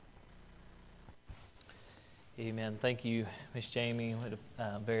Amen. Thank you, Miss Jamie. What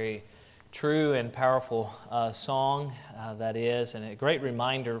a very true and powerful song that is, and a great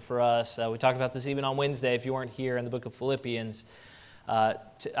reminder for us. We talked about this even on Wednesday, if you weren't here, in the book of Philippians. I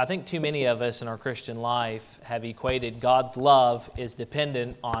think too many of us in our Christian life have equated God's love is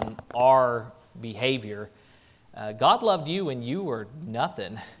dependent on our behavior. God loved you when you were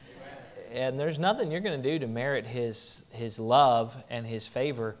nothing. And there's nothing you're going to do to merit His love and His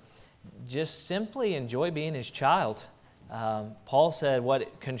favor. Just simply enjoy being His child. Paul said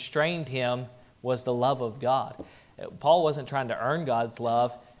what constrained him was the love of God. Paul wasn't trying to earn God's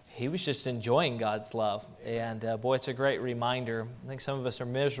love. He was just enjoying God's love. And boy, it's a great reminder. I think some of us are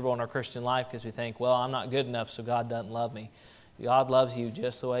miserable in our Christian life because we think, well, I'm not good enough, so God doesn't love me. God loves you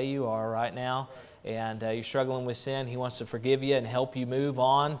just the way you are right now. And you're struggling with sin. He wants to forgive you and help you move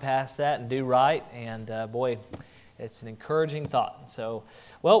on past that and do right. And boy, it's an encouraging thought. So,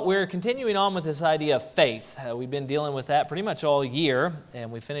 well, we're continuing on with this idea of faith. We've been dealing with that pretty much all year,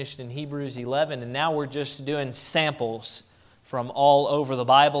 and we finished in Hebrews 11, and now we're just doing samples from all over the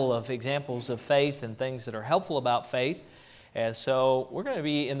Bible of examples of faith and things that are helpful about faith. And so we're going to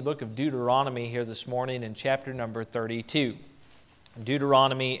be in the book of Deuteronomy here this morning in chapter number 32.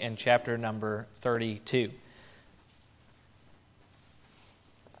 Deuteronomy and chapter number 32.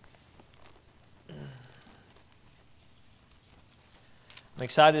 I'm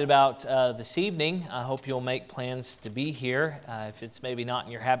excited about this evening. I hope you'll make plans to be here. If it's maybe not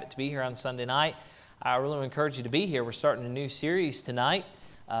in your habit to be here on Sunday night, I really encourage you to be here. We're starting a new series tonight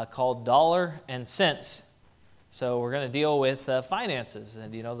called Dollar and Cents. So we're going to deal with finances.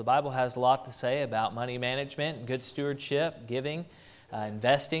 And you know, the Bible has a lot to say about money management, good stewardship, giving,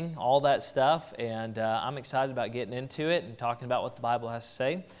 investing, all that stuff. And I'm excited about getting into it and talking about what the Bible has to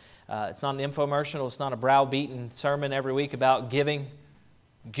say. It's not an infomercial. It's not a browbeating sermon every week about giving.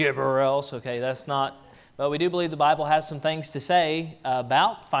 Give or else, okay, that's not, but we do believe the Bible has some things to say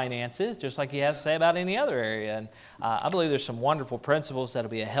about finances, just like He has to say about any other area, and I believe there's some wonderful principles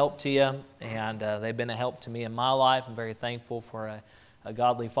that'll be a help to you, and they've been a help to me in my life. I'm very thankful for a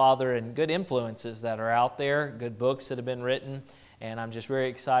godly father and good influences that are out there, good books that have been written, and I'm just very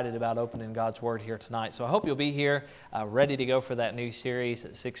excited about opening God's Word here tonight. So I hope you'll be here ready to go for that new series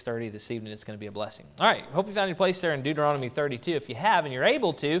at 6:30 this evening. It's going to be a blessing. All right, hope you found your place there in Deuteronomy 32. If you have and you're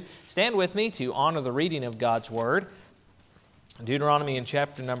able to, stand with me to honor the reading of God's Word. Deuteronomy in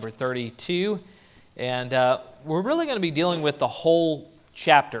chapter number 32. And we're really going to be dealing with the whole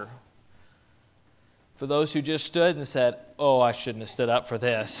chapter. For those who just stood and said, oh, I shouldn't have stood up for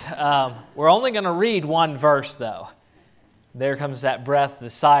this. We're only going to read one verse, though. There comes that breath, the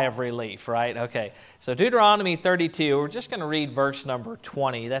sigh of relief, right? Okay, so Deuteronomy 32, we're just going to read verse number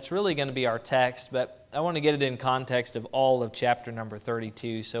 20. That's really going to be our text, but I want to get it in context of all of chapter number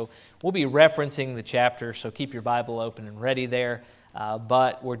 32. So we'll be referencing the chapter, so keep your Bible open and ready there.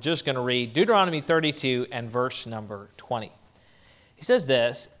 But we're just going to read Deuteronomy 32 and verse number 20. He says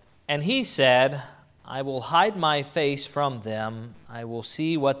this, "And he said, I will hide my face from them. I will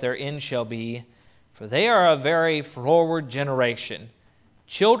see what their end shall be. For they are a very froward generation,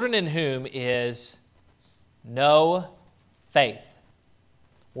 children in whom is no faith."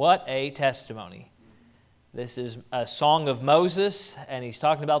 What a testimony. This is a song of Moses, and he's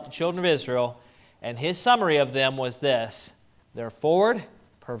talking about the children of Israel, and his summary of them was this: they're forward,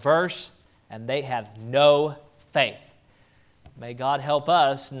 perverse, and they have no faith. May God help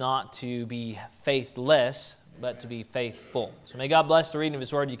us not to be faithless, but to be faithful. So may God bless the reading of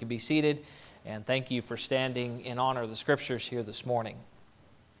His Word. You can be seated. And thank you for standing in honor of the Scriptures here this morning.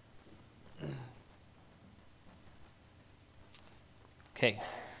 Okay,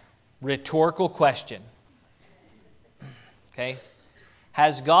 rhetorical question. Okay,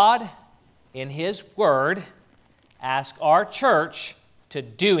 has God in His Word asked our church to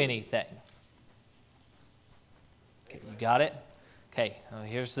do anything? Okay, you got it? Okay, well,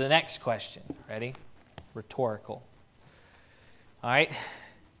 here's the next question. Ready? Rhetorical. All right.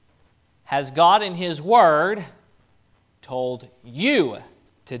 Has God in His Word told you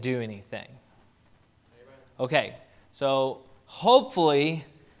to do anything? Okay, so hopefully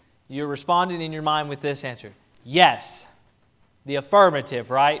you're responding in your mind with this answer. Yes, the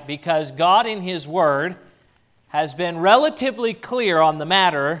affirmative, right? Because God in His Word has been relatively clear on the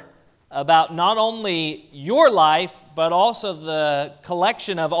matter about not only your life, but also the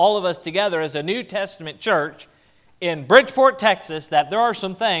collection of all of us together as a New Testament church in Bridgeport, Texas, that there are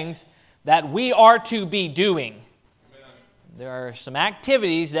some things that we are to be doing. Amen. There are some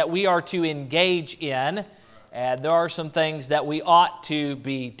activities that we are to engage in, and there are some things that we ought to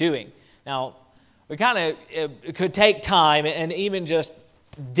be doing. Now, we kind of it could take time and even just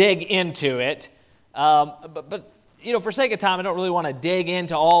dig into it But for sake of time, I don't really want to dig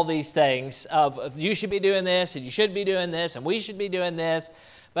into all these things of you should be doing this, and you should be doing this, and we should be doing this.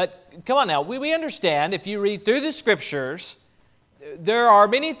 But come on now, we understand if you read through the Scriptures, there are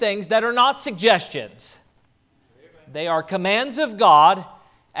many things that are not suggestions. They are commands of God,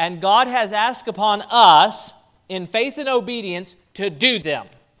 and God has asked upon us in faith and obedience to do them.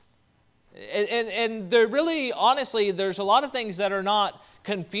 And they're really, honestly, there's a lot of things that are not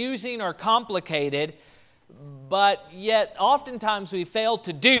confusing or complicated, but yet oftentimes we fail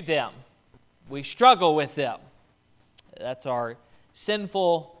to do them. We struggle with them. That's our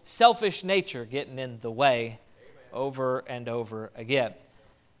sinful, selfish nature getting in the way over and over again.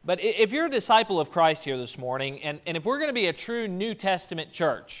 But if you're a disciple of Christ here this morning, and if we're going to be a true New Testament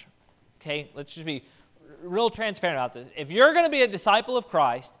church, okay, let's just be real transparent about this. If you're going to be a disciple of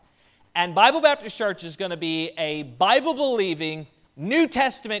Christ, and Bible Baptist Church is going to be a Bible-believing New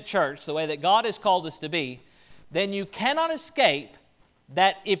Testament church, the way that God has called us to be, then you cannot escape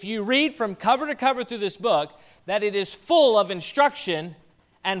that if you read from cover to cover through this book, that it is full of instruction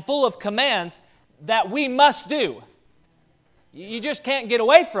and full of commands that we must do. You just can't get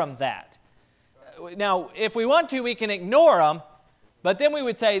away from that. Now, if we want to, we can ignore them, but then we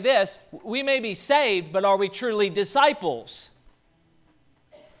would say this: we may be saved, but are we truly disciples?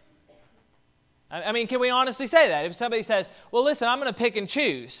 I mean, can we honestly say that? If somebody says, well, listen, I'm going to pick and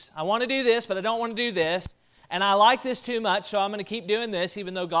choose. I want to do this, but I don't want to do this. And I like this too much, so I'm going to keep doing this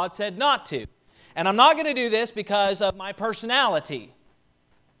even though God said not to. And I'm not going to do this because of my personality.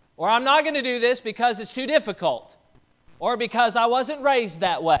 Or I'm not going to do this because it's too difficult. Or because I wasn't raised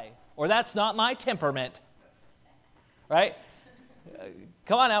that way. Or that's not my temperament. Right?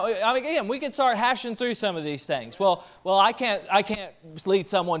 Come on now. I mean, again, we can start hashing through some of these things. Well, I can't lead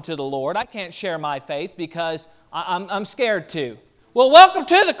someone to the Lord. I can't share my faith because I'm scared to. Well, welcome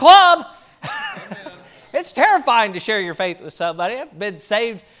to the club. It's terrifying to share your faith with somebody. I've been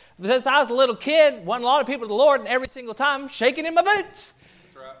saved since I was a little kid. Won a lot of people to the Lord, and every single time shaking in my boots.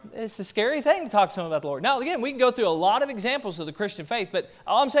 That's right. It's a scary thing to talk to someone about the Lord. Now, again, we can go through a lot of examples of the Christian faith, but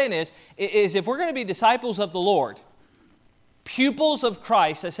all I'm saying is if we're going to be disciples of the Lord, pupils of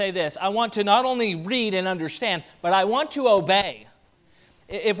Christ, I say this: I want to not only read and understand, but I want to obey.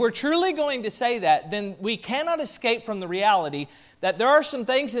 If we're truly going to say that, then we cannot escape from the reality that there are some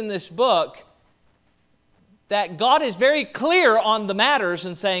things in this book that God is very clear on the matters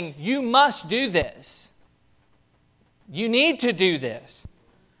and saying, you must do this. You need to do this.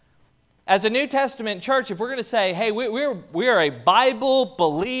 As a New Testament church, if we're going to say, hey, we are a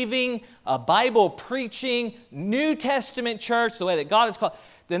Bible-believing, a Bible-preaching, New Testament church, the way that God has called,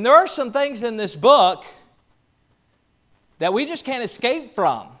 then there are some things in this book that we just can't escape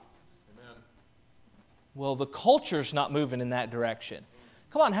from. Amen. Well, the culture's not moving in that direction.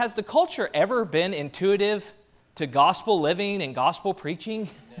 Come on, has the culture ever been intuitive to gospel living and gospel preaching?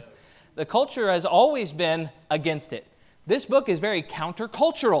 No. The culture has always been against it. This book is very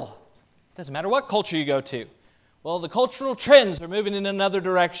countercultural. Doesn't matter what culture you go to. Well, the cultural trends are moving in another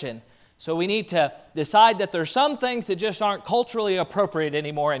direction. So we need to decide that there's some things that just aren't culturally appropriate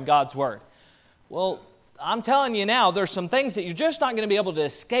anymore in God's Word. Well, I'm telling you now, there's some things that you're just not going to be able to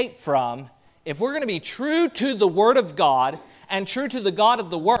escape from. If we're going to be true to the Word of God and true to the God of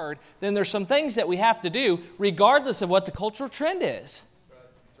the Word, then there's some things that we have to do regardless of what the cultural trend is.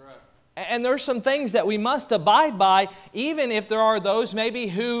 That's right. And there's some things that we must abide by, even if there are those maybe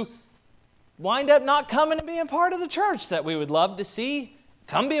who wind up not coming and being part of the church that we would love to see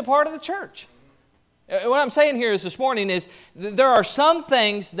come be a part of the church. What I'm saying here is this morning is there are some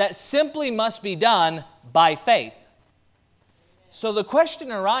things that simply must be done by faith. So the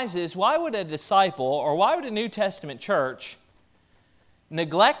question arises, why would a disciple or why would a New Testament church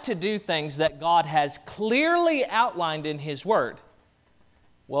neglect to do things that God has clearly outlined in His Word?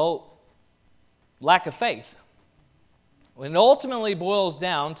 Well, lack of faith. When it ultimately boils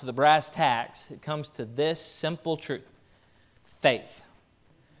down to the brass tacks, it comes to this simple truth: faith.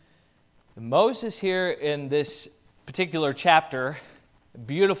 Moses here in this particular chapter, a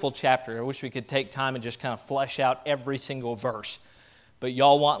beautiful chapter. I wish we could take time and just kind of flesh out every single verse. But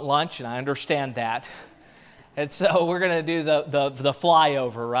y'all want lunch, and I understand that. And so we're going to do the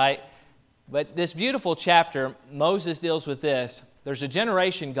flyover, right? But this beautiful chapter, Moses deals with this. There's a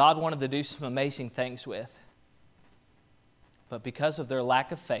generation God wanted to do some amazing things with. But because of their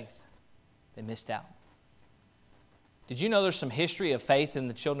lack of faith, they missed out. Did you know there's some history of faith in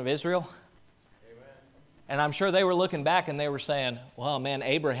the children of Israel? Amen. And I'm sure they were looking back and they were saying, well, man,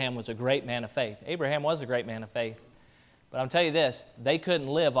 Abraham was a great man of faith. Abraham was a great man of faith. But I'm telling you this, they couldn't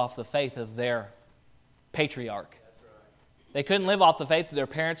live off the faith of their patriarch. That's right. They couldn't live off the faith of their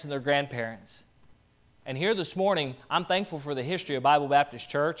parents and their grandparents. And here this morning, I'm thankful for the history of Bible Baptist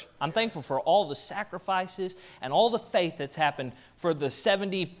Church. I'm thankful for all the sacrifices and all the faith that's happened for the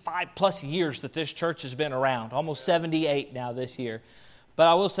 75 plus years that this church has been around, almost 78 now this year. But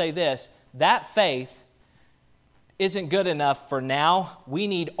I will say this, that faith isn't good enough for now. We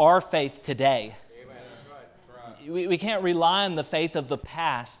need our faith today. We can't rely on the faith of the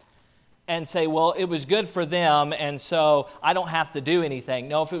past and say, well, it was good for them, and so I don't have to do anything.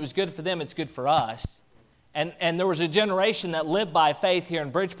 No, if it was good for them, it's good for us. And there was a generation that lived by faith here in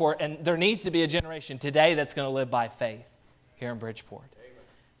Bridgeport, and there needs to be a generation today that's going to live by faith here in Bridgeport. Amen.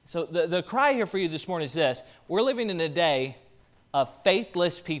 So the cry here for you this morning is this. We're living in a day of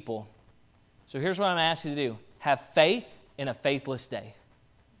faithless people. So here's what I'm asking you to do. Have faith in a faithless day.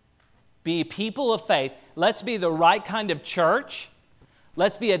 Be people of faith. Let's be the right kind of church.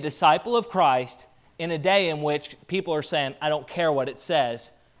 Let's be a disciple of Christ in a day in which people are saying, I don't care what it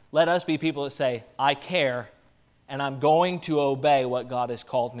says. Let us be people that say, I care, and I'm going to obey what God has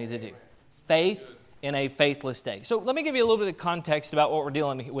called me to do. Faith in a faithless day. So let me give you a little bit of context about what we're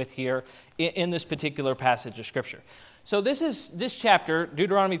dealing with here in this particular passage of Scripture. So this chapter,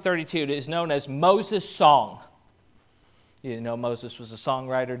 Deuteronomy 32, is known as Moses' song. You didn't know Moses was a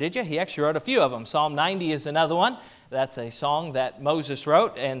songwriter, did you? He actually wrote a few of them. Psalm 90 is another one. That's a song that Moses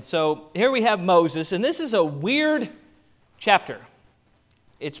wrote. And so here we have Moses, and this is a weird chapter.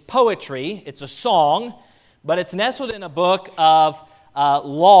 It's poetry, it's a song, but it's nestled in a book of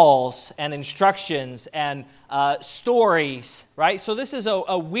laws and instructions and stories, right? So this is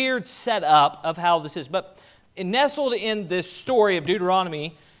a weird setup of how this is. But nestled in this story of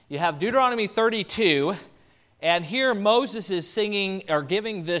Deuteronomy, you have Deuteronomy 32, and here Moses is singing or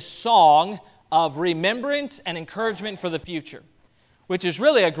giving this song of remembrance and encouragement for the future, which is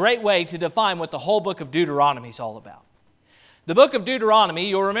really a great way to define what the whole book of Deuteronomy is all about. The book of Deuteronomy,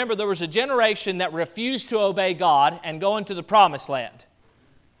 you'll remember there was a generation that refused to obey God and go into the promised land.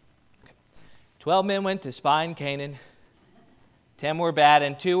 12 men went to spy in Canaan. 10 were bad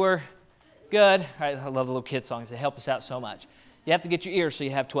and 2 were good. I love the little kid songs. They help us out so much. You have to get your ears so you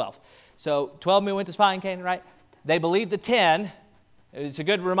have 12. So 12 men went to spy in Canaan, right? They believed the 10. It's a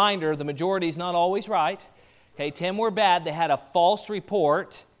good reminder, the majority is not always right. Okay, 10 were bad. They had a false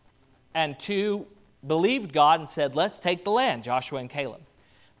report, and 2 believed God and said, let's take the land, Joshua and Caleb.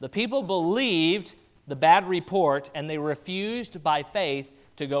 The people believed the bad report, and they refused by faith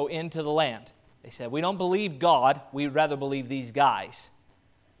to go into the land. They said, we don't believe God, we'd rather believe these guys.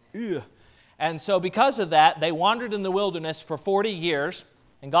 Ugh. And so because of that, they wandered in the wilderness for 40 years,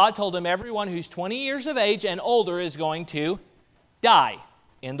 and God told them everyone who's 20 years of age and older is going to die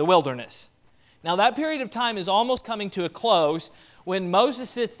in the wilderness. Now that period of time is almost coming to a close when Moses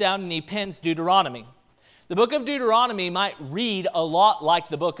sits down and he pens Deuteronomy. The book of Deuteronomy might read a lot like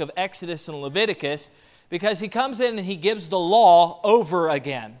the book of Exodus and Leviticus because he comes in and he gives the law over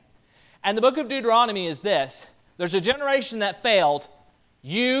again. And the book of Deuteronomy is this. There's a generation that failed.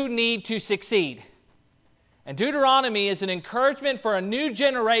 You need to succeed. And Deuteronomy is an encouragement for a new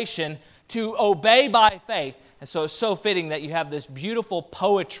generation to obey by faith. And so it's so fitting that you have this beautiful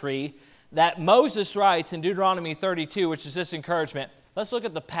poetry that Moses writes in Deuteronomy 32, which is this encouragement. Let's look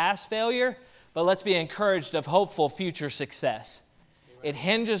at the past failure, but let's be encouraged of hopeful future success. It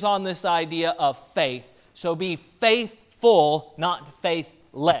hinges on this idea of faith. So be faithful, not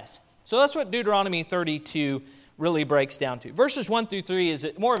faithless. So that's what Deuteronomy 32 really breaks down to. Verses 1 through 3 is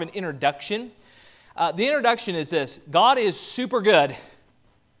more of an introduction. The introduction is this. God is super good.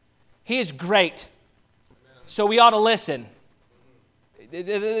 He is great. So we ought to listen.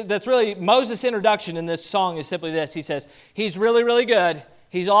 That's really Moses' introduction in this song is simply this. He says, he's really, really good.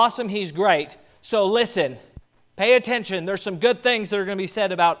 He's awesome. He's great. So listen. Pay attention. There's some good things that are going to be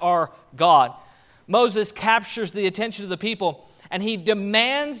said about our God. Moses captures the attention of the people, and he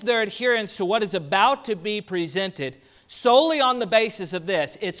demands their adherence to what is about to be presented solely on the basis of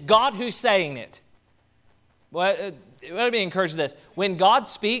this. It's God who's saying it. Well, let me encourage this. When God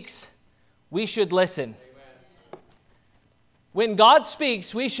speaks, we should listen. When God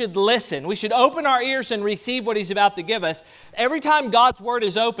speaks, we should listen. We should open our ears and receive what He's about to give us. Every time God's Word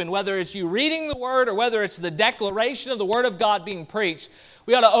is open, whether it's you reading the Word or whether it's the declaration of the Word of God being preached,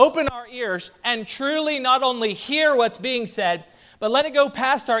 we ought to open our ears and truly not only hear what's being said, but let it go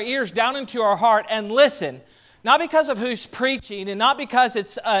past our ears down into our heart and listen. Not because of who's preaching and not because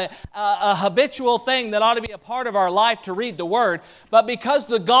it's a habitual thing that ought to be a part of our life to read the Word, but because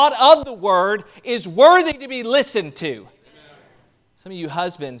the God of the Word is worthy to be listened to. Some of you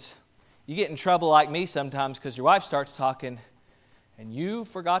husbands, you get in trouble like me sometimes because your wife starts talking and you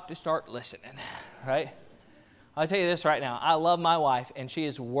forgot to start listening, right? I'll tell you this right now. I love my wife, and she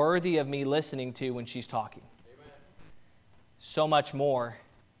is worthy of me listening to when she's talking. Amen. So much more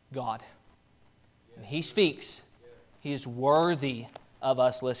God. When He speaks, He is worthy of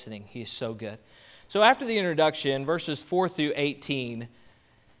us listening. He is so good. So after the introduction, verses 4 through 18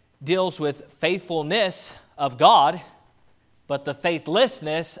 deals with faithfulness of God, but the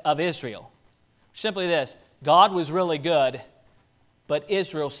faithlessness of Israel. Simply this: God was really good, but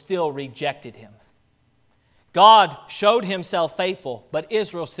Israel still rejected Him. God showed Himself faithful, but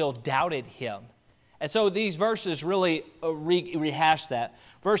Israel still doubted Him. And so these verses really rehash that.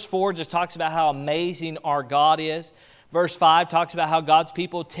 Verse 4 just talks about how amazing our God is. Verse 5 talks about how God's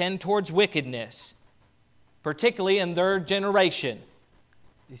people tend towards wickedness, particularly in their generation.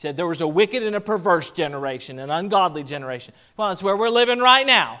 He said there was a wicked and a perverse generation, an ungodly generation. Well, that's where we're living right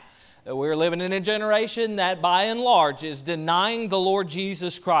now. We're living in a generation that by and large is denying the Lord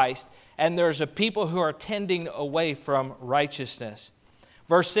Jesus Christ, and there's a people who are tending away from righteousness.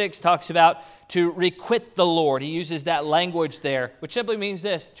 Verse 6 talks about to requite the Lord. He uses that language there, which simply means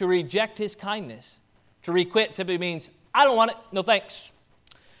this: to reject His kindness. To requite simply means, I don't want it, no thanks.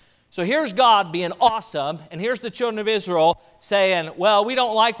 So here's God being awesome, and here's the children of Israel saying, well, we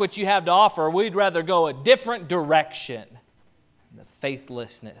don't like what you have to offer. We'd rather go a different direction. The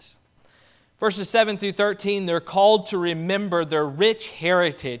faithlessness. Verses 7 through 13, they're called to remember their rich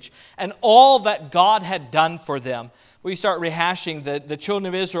heritage and all that God had done for them. We start rehashing the children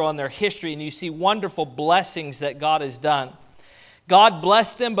of Israel and their history, and you see wonderful blessings that God has done. God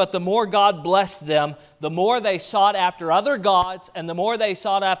blessed them, but the more God blessed them, the more they sought after other gods, and the more they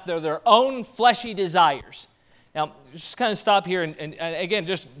sought after their own fleshy desires. Now, just kind of stop here and again,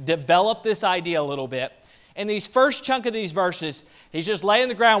 just develop this idea a little bit. In these first chunk of these verses, he's just laying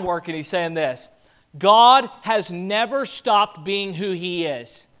the groundwork, and he's saying this: God has never stopped being who He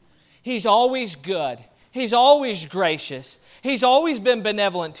is. He's always good. He's always gracious. He's always been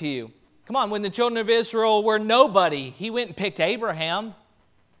benevolent to you. Come on, when the children of Israel were nobody, He went and picked Abraham.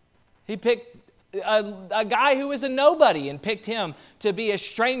 He picked a guy who was a nobody and picked him to be a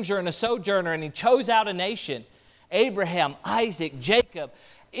stranger and a sojourner, and He chose out a nation. Abraham, Isaac, Jacob.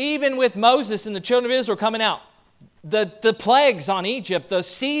 Even with Moses and the children of Israel coming out, the plagues on Egypt, the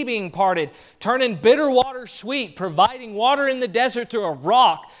sea being parted, turning bitter water sweet, providing water in the desert through a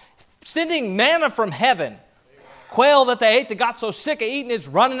rock, sending manna from heaven. Quail that they ate that got so sick of eating it's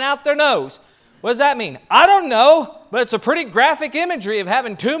running out their nose. What does that mean? I don't know, but it's a pretty graphic imagery of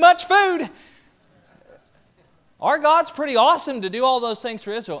having too much food. Our God's pretty awesome to do all those things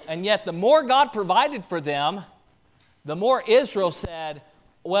for Israel. And yet the more God provided for them, the more Israel said,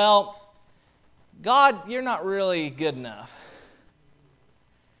 well, God, you're not really good enough.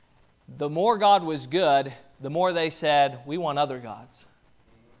 The more God was good, the more they said, we want other gods.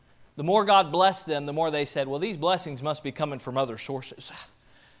 The more God blessed them, the more they said, well, these blessings must be coming from other sources.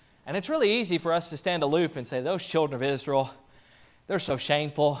 And it's really easy for us to stand aloof and say, those children of Israel, they're so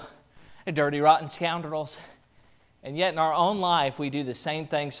shameful and dirty, rotten scoundrels. And yet in our own life, we do the same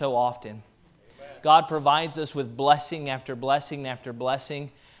thing so often. God provides us with blessing after blessing after blessing,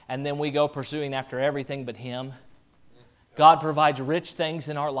 and then we go pursuing after everything but Him. God provides rich things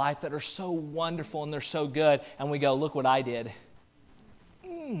in our life that are so wonderful and they're so good, and we go, look what I did.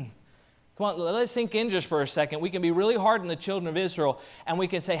 Come on, let's sink in just for a second. We can be really hard on the children of Israel, and we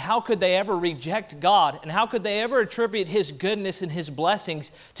can say, how could they ever reject God? And how could they ever attribute His goodness and His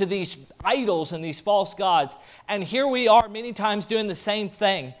blessings to these idols and these false gods? And here we are many times doing the same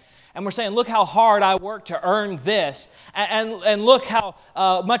thing. And we're saying, look how hard I worked to earn this. And look how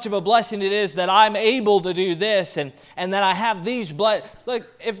much of a blessing it is that I'm able to do this and that I have these blessings. Look,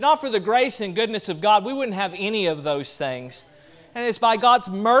 if not for the grace and goodness of God, we wouldn't have any of those things. And it's by God's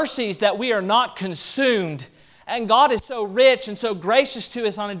mercies that we are not consumed. And God is so rich and so gracious to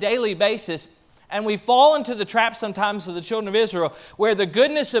us on a daily basis. And we fall into the trap sometimes of the children of Israel where the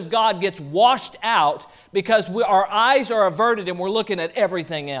goodness of God gets washed out because our eyes are averted and we're looking at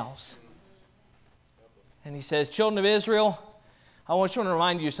everything else. And He says, children of Israel, I want to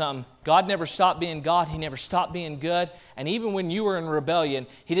remind you something. God never stopped being God. He never stopped being good. And even when you were in rebellion,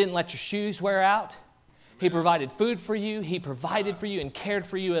 He didn't let your shoes wear out. He provided food for you. He provided for you and cared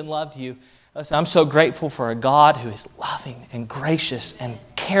for you and loved you. Listen, I'm so grateful for a God who is loving and gracious and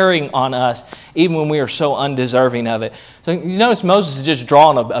caring on us, even when we are so undeserving of it. So you notice Moses is just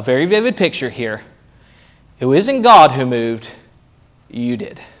drawing a very vivid picture here. It isn't God who moved, you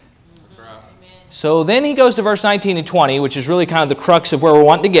did. That's right. So then he goes to verse 19 and 20, which is really kind of the crux of where we're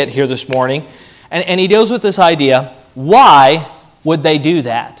wanting to get here this morning. And he deals with this idea, why would they do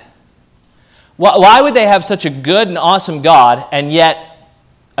that? Why would they have such a good and awesome God and yet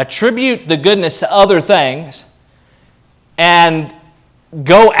attribute the goodness to other things and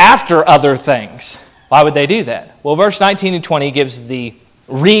go after other things. Why would they do that? Well, verse 19 and 20 gives the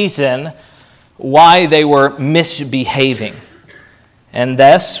reason why they were misbehaving. And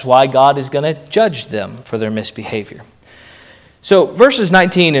that's why God is going to judge them for their misbehavior. So verses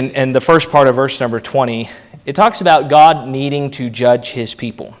 19 and the first part of verse number 20, it talks about God needing to judge his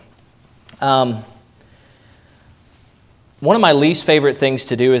people. One of my least favorite things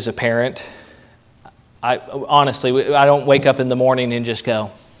to do as a parent, I don't wake up in the morning and just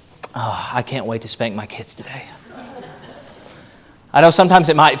go, oh, I can't wait to spank my kids today. I know sometimes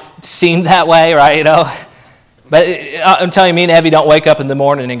it might seem that way, right? But I'm telling you, me and Evie don't wake up in the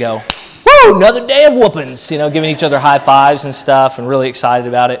morning and go, woo, another day of whoopings, giving each other high fives and stuff and really excited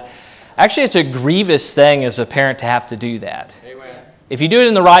about it. Actually, it's a grievous thing as a parent to have to do that. Amen. If you do it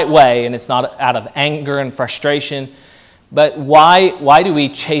in the right way and it's not out of anger and frustration, but why do we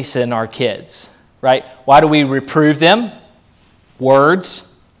chasten our kids, right? Why do we reprove them?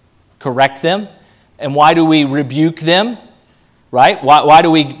 Words, correct them. And why do we rebuke them? Right? Why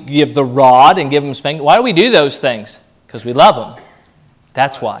do we give the rod and give them spanking? Why do we do those things? Because we love them.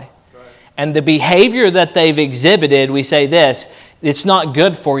 That's why. Right. And the behavior that they've exhibited, we say this, it's not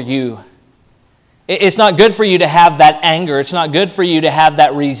good for you. It's not good for you to have that anger. It's not good for you to have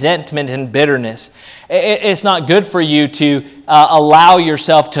that resentment and bitterness. It's not good for you to allow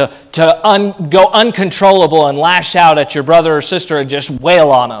yourself to go uncontrollable and lash out at your brother or sister and just wail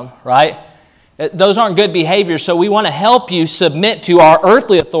on them, right? Those aren't good behaviors, so we want to help you submit to our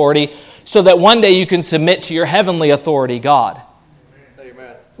earthly authority so that one day you can submit to your heavenly authority, God.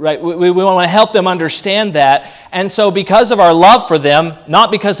 Amen. Right? We want to help them understand that. And so because of our love for them,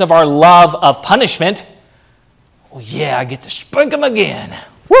 not because of our love of punishment, well, yeah, I get to spank them again.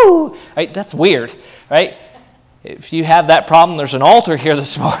 Woo! Right? That's weird, right? If you have that problem, there's an altar here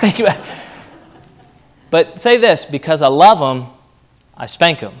this morning. But say this, because I love them, I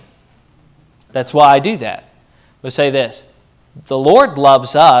spank them. That's why I do that. We'll say this, the Lord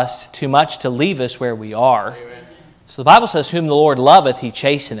loves us too much to leave us where we are. Amen. So the Bible says, whom the Lord loveth, he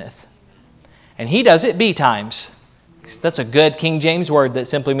chasteneth. And he does it betimes. That's a good King James word that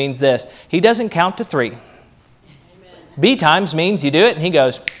simply means this. He doesn't count to 3. Betimes means you do it and he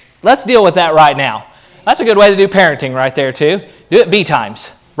goes, let's deal with that right now. That's a good way to do parenting right there too. Do it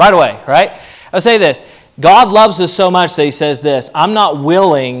betimes, right away, right? I'll say this, God loves us so much that he says this, I'm not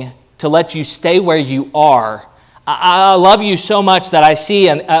willing to let you stay where you are. I love you so much that I see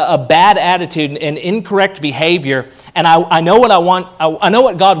a bad attitude and incorrect behavior, and I know what I want. I know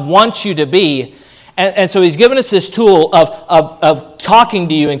what God wants you to be, and so he's given us this tool of talking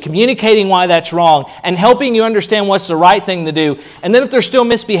to you and communicating why that's wrong and helping you understand what's the right thing to do. And then if there's still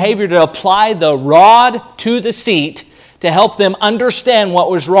misbehavior, to apply the rod to the seat to help them understand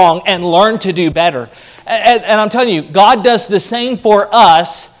what was wrong and learn to do better. And I'm telling you, God does the same for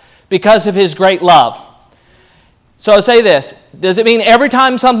us because of his great love. So I'll say this, does it mean every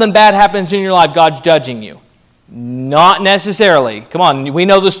time something bad happens in your life, God's judging you? Not necessarily. Come on, we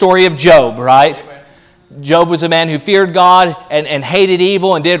know the story of Job, right? Job was a man who feared God and hated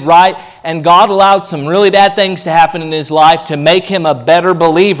evil and did right, and God allowed some really bad things to happen in his life to make him a better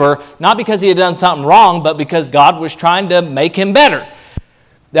believer, not because he had done something wrong, but because God was trying to make him better.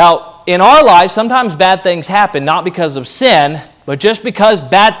 Now, in our life, sometimes bad things happen, not because of sin, but just because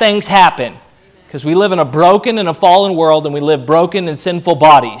bad things happen. Because we live in a broken and a fallen world, and we live broken and sinful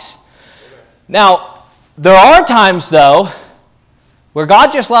bodies. Now, there are times, though, where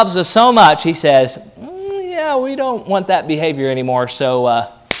God just loves us so much, he says, yeah, we don't want that behavior anymore, so...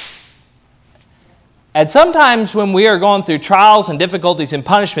 And sometimes when we are going through trials and difficulties and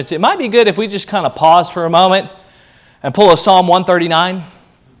punishments, it might be good if we just kind of pause for a moment and pull a Psalm 139.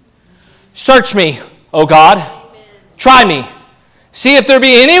 Search me, O God. Amen. Try me. See if there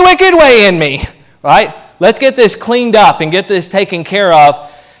be any wicked way in me. Right? Let's get this cleaned up and get this taken care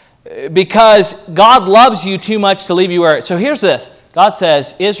of, because God loves you too much to leave you where... So here's this. God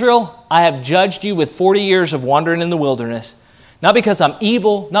says, Israel, I have judged you with 40 years of wandering in the wilderness. Not because I'm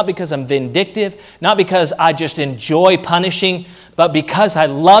evil, not because I'm vindictive, not because I just enjoy punishing, but because I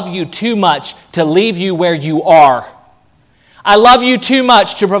love you too much to leave you where you are. I love you too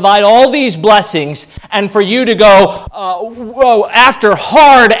much to provide all these blessings and for you to go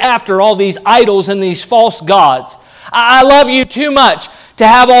after all these idols and these false gods. I love you too much to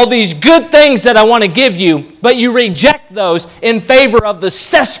have all these good things that I want to give you, but you reject those in favor of the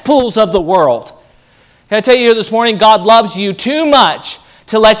cesspools of the world. Can I tell you here this morning, God loves you too much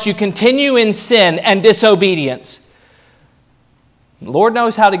to let you continue in sin and disobedience. The Lord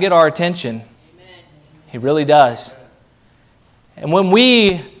knows how to get our attention. Amen. He really does. And when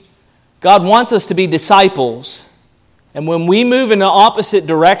God wants us to be disciples, And when we move in the opposite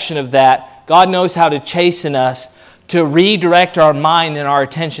direction of that, God knows how to chasten us, to redirect our mind and our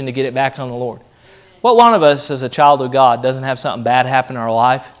attention to get it back on the Lord. What one of us as a child of God doesn't have something bad happen in our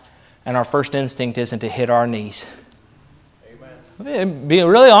life, and our first instinct isn't to hit our knees? Amen. Being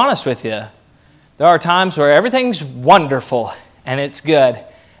really honest with you, there are times where everything's wonderful and it's good.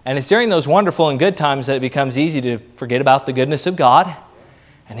 And it's during those wonderful and good times that it becomes easy to forget about the goodness of God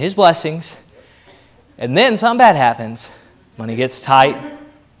and His blessings. And then something bad happens. Money gets tight,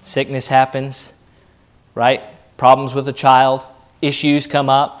 sickness happens, right? Problems with a child, issues come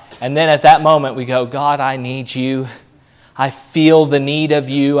up. And then at that moment we go, God, I need you. I feel the need of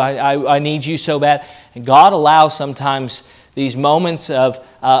you. I need you so bad. And God allows sometimes these moments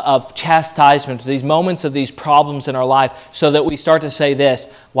of chastisement, these moments of these problems in our life, so that we start to say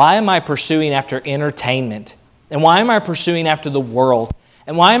this: why am I pursuing after entertainment? And why am I pursuing after the world?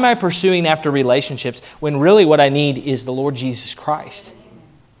 And why am I pursuing after relationships when really what I need is the Lord Jesus Christ?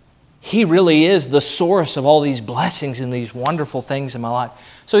 He really is the source of all these blessings and these wonderful things in my life.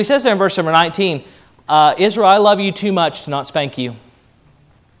 So he says there in verse number 19, Israel, I love you too much to not spank you.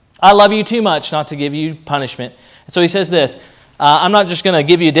 I love you too much not to give you punishment. So he says this, I'm not just going to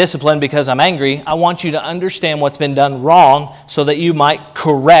give you discipline because I'm angry. I want you to understand what's been done wrong so that you might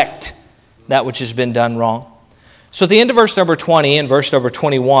correct that which has been done wrong. So at the end of verse number 20 and verse number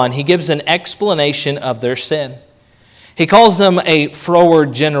 21, he gives an explanation of their sin. He calls them a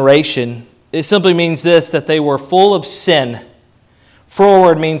froward generation. It simply means this, that they were full of sin.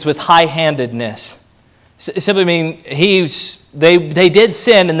 Froward means with high-handedness. It simply means they did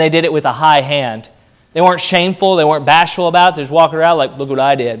sin and they did it with a high hand. They weren't shameful. They weren't bashful about it. They just walked around like, look what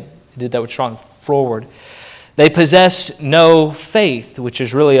I did. I did that with strong forward. They possess no faith, which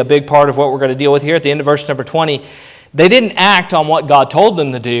is really a big part of what we're going to deal with here at the end of verse number 20. They didn't act on what God told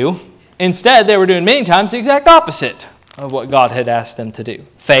them to do. Instead, they were doing many times the exact opposite of what God had asked them to do.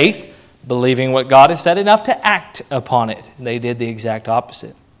 Faith, believing what God has said, enough to act upon it. They did the exact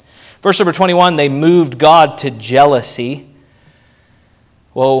opposite. Verse number 21, they moved God to jealousy.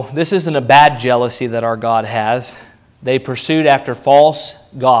 Well, this isn't a bad jealousy that our God has. They pursued after false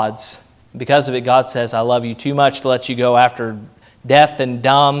gods. Because of it, God says, I love you too much to let you go after deaf and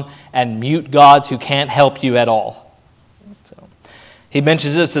dumb and mute gods who can't help you at all. So, he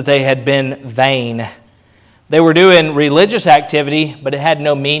mentions this, that they had been vain. They were doing religious activity, but it had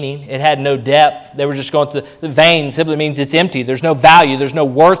no meaning. It had no depth. They were just going through. The vain simply means it's empty. There's no value. There's no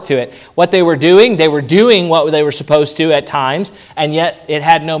worth to it. What they were doing what they were supposed to at times, and yet it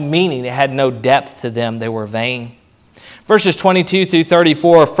had no meaning. It had no depth to them. They were vain. Verses 22 through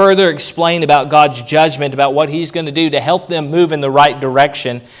 34 further explain about God's judgment, about what He's going to do to help them move in the right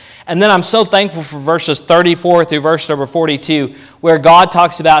direction. And then I'm so thankful for verses 34 through verse number 42, where God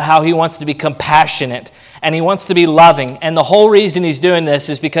talks about how He wants to be compassionate and He wants to be loving. And the whole reason He's doing this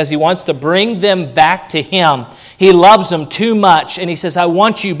is because He wants to bring them back to Him. He loves them too much, and He says, I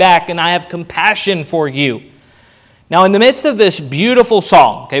want you back, and I have compassion for you. Now, in the midst of this beautiful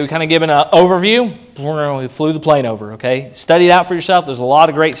song, okay, we kind of given an overview. We flew the plane over, okay? Study it out for yourself. There's a lot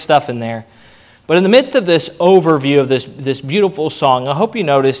of great stuff in there. But in the midst of this overview of this beautiful song, I hope you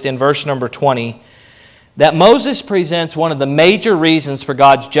noticed in verse number 20 that Moses presents one of the major reasons for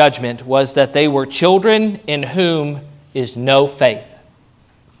God's judgment was that they were children in whom is no faith.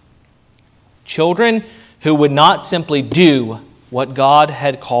 Children who would not simply do what God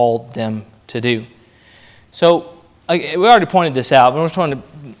had called them to do. So, we already pointed this out, but I just want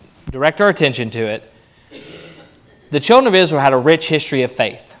to direct our attention to it. The children of Israel had a rich history of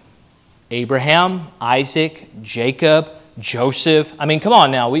faith. Abraham, Isaac, Jacob, Joseph. I mean, come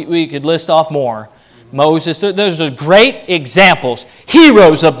on now. We could list off more. Moses. Those are great examples.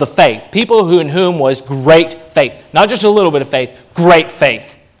 Heroes of the faith. People in whom was great faith. Not just a little bit of faith, great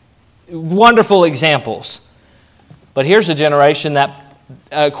faith. Wonderful examples. But here's a generation that,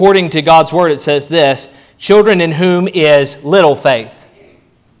 according to God's Word, it says this: children in whom is little faith.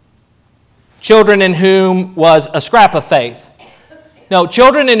 Children in whom was a scrap of faith. No,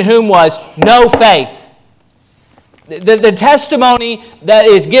 children in whom was no faith. The testimony that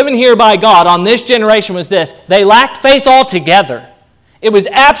is given here by God on this generation was this: they lacked faith altogether. It was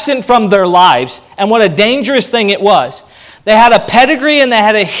absent from their lives, and what a dangerous thing it was. They had a pedigree and they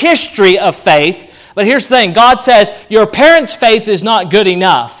had a history of faith, but here's the thing: God says, your parents' faith is not good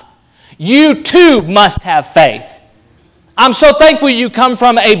enough. You too must have faith. I'm so thankful you come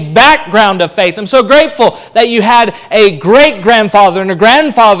from a background of faith. I'm so grateful that you had a great-grandfather and a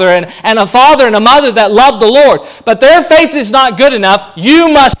grandfather and a father and a mother that loved the Lord. But their faith is not good enough.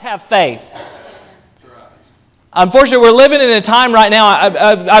 You must have faith. Unfortunately, we're living in a time right now,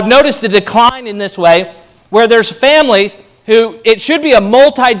 I've noticed the decline in this way, where there's families who, it should be a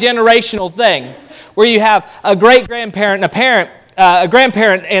multi-generational thing, where you have a great-grandparent and a parent, a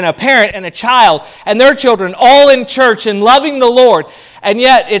grandparent and a parent and a child, and their children all in church and loving the Lord. And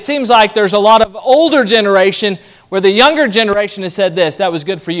yet, it seems like there's a lot of older generation where the younger generation has said this, that was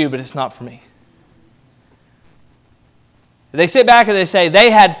good for you, but it's not for me. They sit back and they say,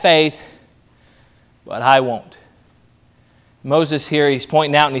 they had faith, but I won't. Moses here, he's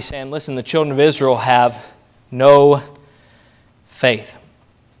pointing out and he's saying, listen, the children of Israel have no faith.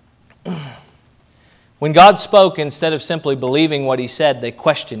 When God spoke, instead of simply believing what He said, they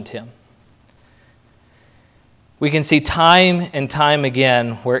questioned Him. We can see time and time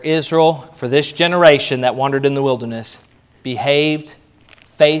again where Israel, for this generation that wandered in the wilderness, behaved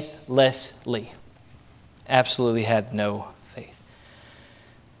faithlessly. Absolutely had no faith.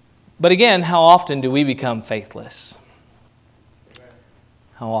 But again, how often do we become faithless?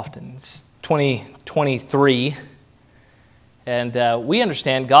 How often? It's 2023. And we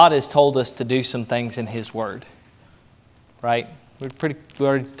understand God has told us to do some things in His Word, right? We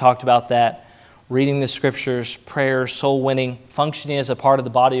already talked about that. Reading the Scriptures, prayer, soul winning, functioning as a part of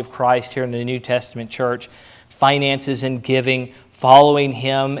the body of Christ here in the New Testament church, finances and giving, following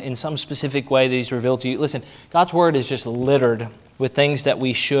Him in some specific way that He's revealed to you. Listen, God's Word is just littered with things that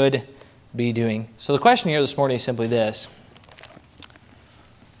we should be doing. So the question here this morning is simply this: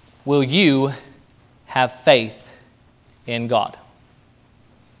 will you have faith in God?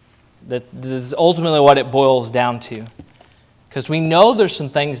 That is ultimately what it boils down to. Because we know there's some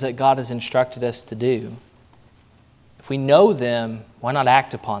things that God has instructed us to do. If we know them, why not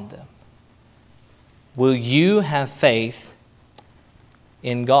act upon them? Will you have faith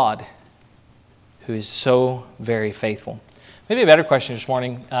in God, who is so very faithful? Maybe a better question this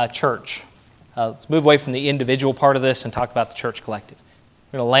morning, church. Let's move away from the individual part of this and talk about the church collective.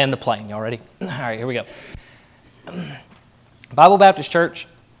 We're going to land the plane. Y'all ready? All right, here we go. Bible Baptist Church,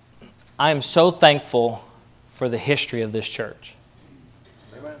 I am so thankful for the history of this church.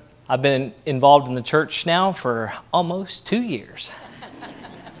 Amen. I've been involved in the church now for almost 2 years.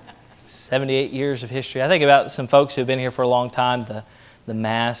 78 years of history. I think about some folks who have been here for a long time, the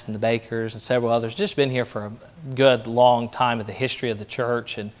Mass and the Bakers and several others, just been here for a good long time of the history of the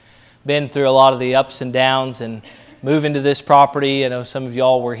church and been through a lot of the ups and downs and moving to this property. I know some of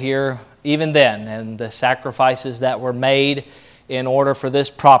y'all were here even then, and the sacrifices that were made in order for this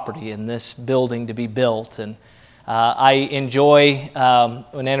property and this building to be built. And I enjoy,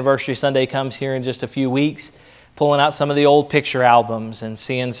 when Anniversary Sunday comes here in just a few weeks, pulling out some of the old picture albums and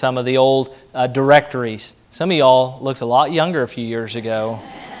seeing some of the old directories. Some of y'all looked a lot younger a few years ago.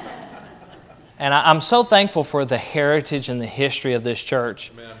 And I'm so thankful for the heritage and the history of this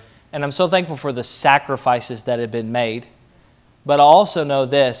church. Amen. And I'm so thankful for the sacrifices that have been made. But I also know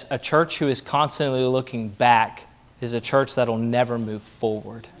this: a church who is constantly looking back is a church that will never move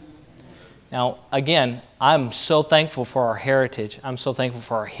forward. Now, again, I'm so thankful for our heritage. I'm so thankful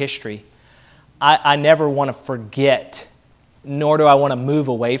for our history. I never want to forget, nor do I want to move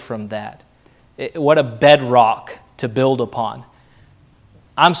away from that. What a bedrock to build upon.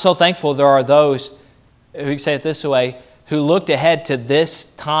 I'm so thankful there are those, who say it this way, who looked ahead to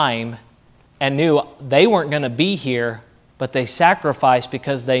this time and knew they weren't going to be here, but they sacrificed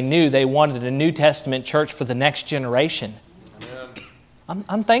because they knew they wanted a New Testament church for the next generation.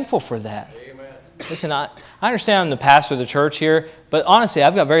 I'm thankful for that. Amen. Listen, I understand I'm the pastor of the church here, but honestly,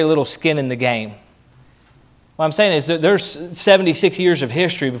 I've got very little skin in the game. What I'm saying is that there's 76 years of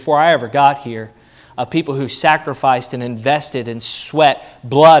history before I ever got here of people who sacrificed and invested and sweat,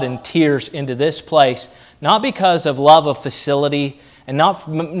 blood and tears into this place, not because of love of facility and not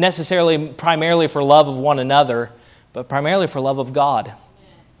necessarily primarily for love of one another, but primarily for love of God.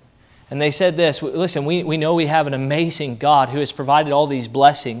 And they said this: listen, we know we have an amazing God who has provided all these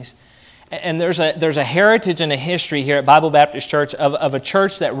blessings. And there's a heritage and a history here at Bible Baptist Church of a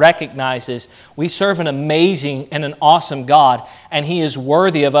church that recognizes we serve an amazing and an awesome God, and He is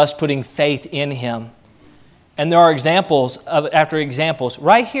worthy of us putting faith in Him. And there are examples after examples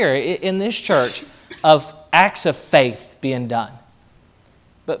right here in this church of acts of faith being done.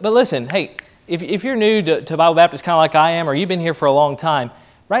 But listen, hey, if you're new to Bible Baptist, kind of like I am, or you've been here for a long time,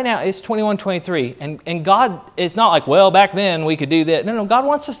 right now it's 21-23, and God, it's not like, well, back then we could do that. No, God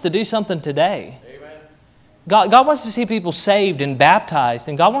wants us to do something today. Amen. God wants to see people saved and baptized,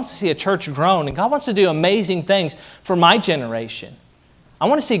 and God wants to see a church grown, and God wants to do amazing things for my generation. I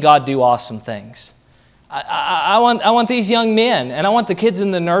want to see God do awesome things. I want these young men, and I want the kids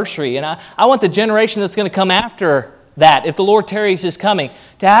in the nursery, and I want the generation that's going to come after that, if the Lord tarries His coming,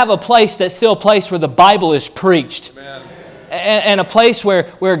 to have a place that's still a place where the Bible is preached. Amen. and a place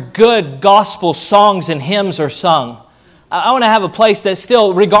where good gospel songs and hymns are sung. I want to have a place that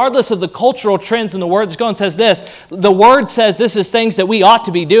still, regardless of the cultural trends in the Word, goes and says this. The Word says this is things that we ought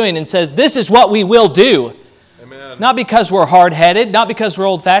to be doing, and says this is what we will do. Amen. Not because we're hard-headed, not because we're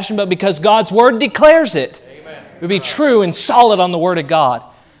old-fashioned, but because God's Word declares it. Amen. It would be true and solid on the Word of God.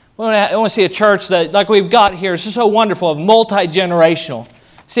 I want to see a church that, like we've got here, is just so wonderful, multi-generational.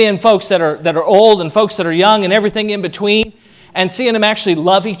 Seeing folks that are old and folks that are young and everything in between, and seeing them actually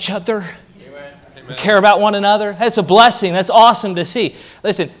love each other. Care about one another. That's a blessing. That's awesome to see.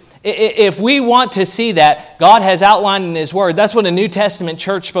 Listen, if we want to see that, God has outlined in His Word. That's what a New Testament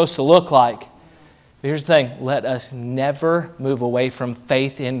church is supposed to look like. But here's the thing. Let us never move away from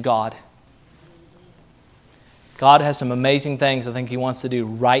faith in God. God has some amazing things I think He wants to do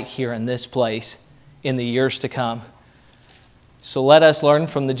right here in this place in the years to come. So let us learn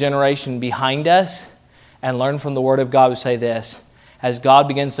from the generation behind us and learn from the Word of God who say this. As God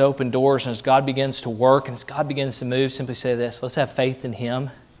begins to open doors and as God begins to work and as God begins to move, simply say this. Let's have faith in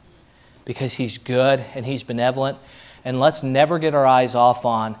Him because He's good and He's benevolent. And let's never get our eyes off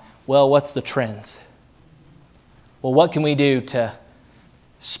on, well, what's the trends? Well, what can we do to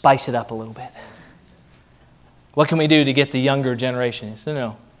spice it up a little bit? What can we do to get the younger generation?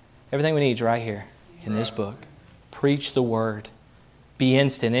 No. Everything we need is right here in this book. Preach the Word. Be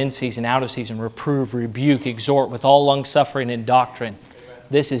instant, in season, out of season, reprove, rebuke, exhort with all long-suffering and doctrine. Amen.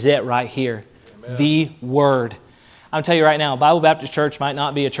 This is it right here. Amen. The Word. I'm going to tell you right now, Bible Baptist Church might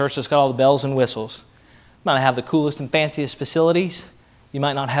not be a church that's got all the bells and whistles. You might not have the coolest and fanciest facilities. You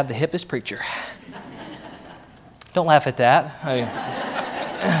might not have the hippest preacher. Don't laugh at that.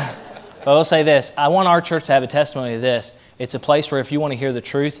 But I will say this. I want our church to have a testimony of this. It's a place where if you want to hear the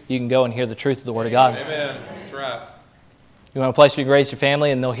truth, you can go and hear the truth of the Word of God. Amen. That's right. You want a place where you can raise your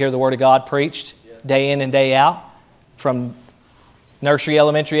family and they'll hear the Word of God preached day in and day out from nursery,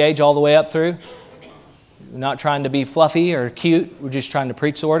 elementary age all the way up through. We're not trying to be fluffy or cute. We're just trying to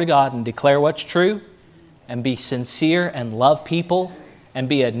preach the Word of God and declare what's true and be sincere and love people and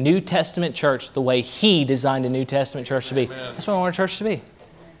be a New Testament church the way He designed a New Testament church to be. Amen. That's what I want our church to be.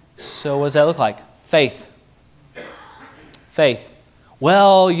 So what does that look like? Faith. Faith.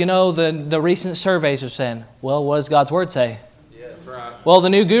 Well, you know, the recent surveys are saying, well, what does God's Word say? Yeah, that's right. Well, the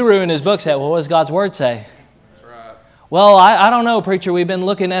new guru in his book said, well, what does God's Word say? That's right. Well, I don't know, preacher. We've been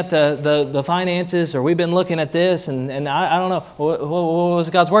looking at the finances, or we've been looking at this, and I don't know. What does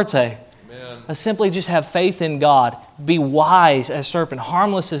God's Word say? Amen. Let's simply just have faith in God. Be wise as serpent,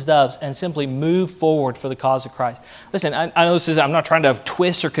 harmless as doves, and simply move forward for the cause of Christ. Listen, I know I'm not trying to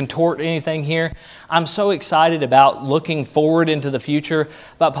twist or contort anything here. I'm so excited about looking forward into the future,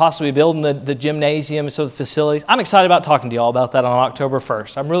 about possibly building the gymnasium, so the facilities. I'm excited about talking to you all about that on October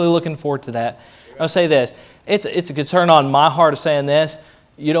 1st. I'm really looking forward to that. I'll say this. It's a concern on my heart of saying this.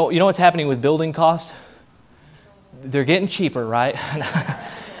 You know what's happening with building costs? They're getting cheaper, right?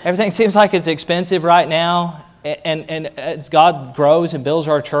 Everything seems like it's expensive right now. And as God grows and builds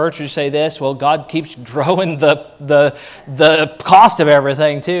our church, we say this, well, God keeps growing the cost of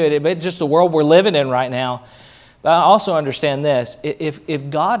everything too. It's just the world we're living in right now. But I also understand this.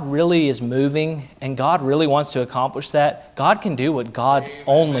 If God really is moving and God really wants to accomplish that, God can do what God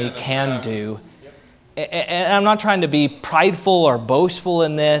only can do. And I'm not trying to be prideful or boastful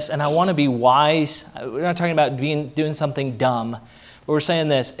in this, and I want to be wise. We're not talking about doing something dumb. But we're saying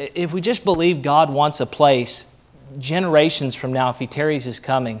this, if we just believe God wants a place, generations from now, if He tarries His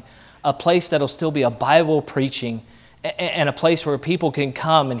coming, a place that'll still be a Bible preaching and a place where people can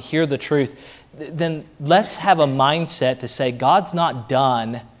come and hear the truth, then let's have a mindset to say God's not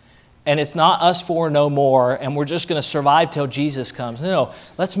done and it's not us four no more and we're just going to survive till Jesus comes. No,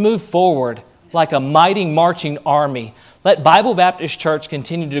 let's move forward like a mighty marching army. Let Bible Baptist Church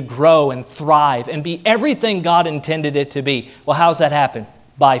continue to grow and thrive and be everything God intended it to be. Well, how's that happen?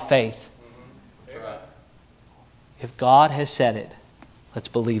 By faith. Mm-hmm. If God has said it, let's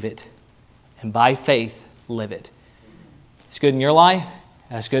believe it. And by faith, live it. It's good in your life,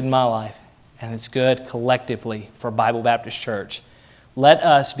 that's good in my life, and it's good collectively for Bible Baptist Church. Let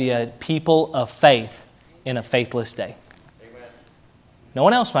us be a people of faith in a faithless day. No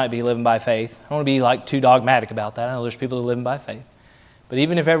one else might be living by faith. I don't want to be like too dogmatic about that. I know there's people who are living by faith. But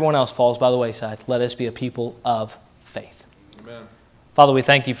even if everyone else falls by the wayside, let us be a people of faith. Amen. Father, we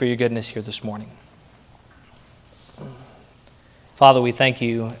thank You for Your goodness here this morning. Father, we thank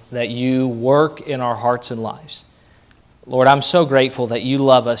You that You work in our hearts and lives. Lord, I'm so grateful that You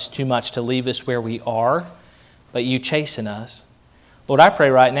love us too much to leave us where we are, but You chasten us. Lord, I pray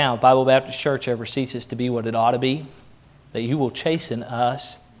right now, if Bible Baptist Church ever ceases to be what it ought to be, that You will chasten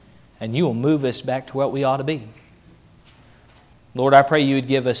us and You will move us back to what we ought to be. Lord, I pray you would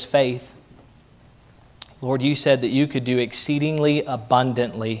give us faith. Lord, you said that you could do exceedingly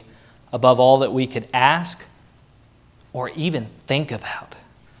abundantly above all that we could ask or even think about.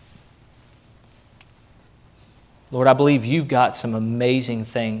 Lord, I believe you've got some amazing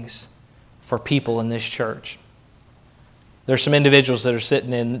things for people in this church. There's some individuals that are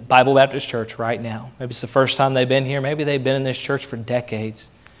sitting in Bible Baptist Church right now. Maybe it's the first time they've been here. Maybe they've been in this church for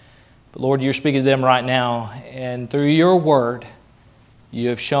decades. But Lord, you're speaking to them right now. And through your word, you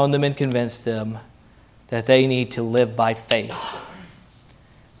have shown them and convinced them that they need to live by faith.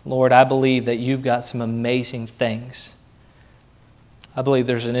 Lord, I believe that you've got some amazing things. I believe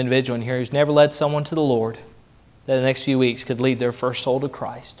there's an individual in here who's never led someone to the Lord that in the next few weeks could lead their first soul to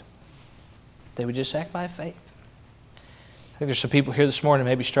Christ. They would just act by faith. I think there's some people here this morning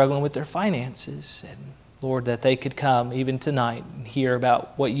maybe struggling with their finances. And Lord, that they could come even tonight and hear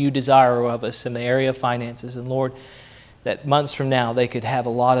about what you desire of us in the area of finances. And Lord, that months from now they could have a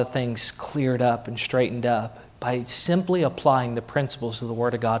lot of things cleared up and straightened up by simply applying the principles of the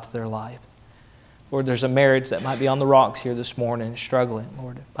Word of God to their life. Lord, there's a marriage that might be on the rocks here this morning, struggling,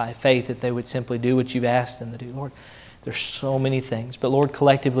 Lord, by faith that they would simply do what you've asked them to do. Lord, there's so many things. But Lord,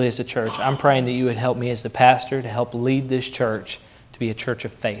 collectively as a church, I'm praying that you would help me as the pastor to help lead this church to be a church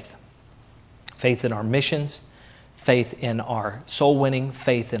of faith. Faith in our missions, faith in our soul winning,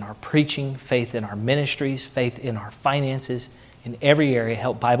 faith in our preaching, faith in our ministries, faith in our finances. In every area,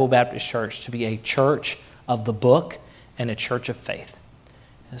 help Bible Baptist Church to be a church of the book and a church of faith.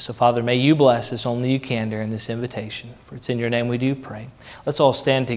 And so, Father, may you bless us only you can during this invitation. For it's in your name we do pray. Let's all stand together.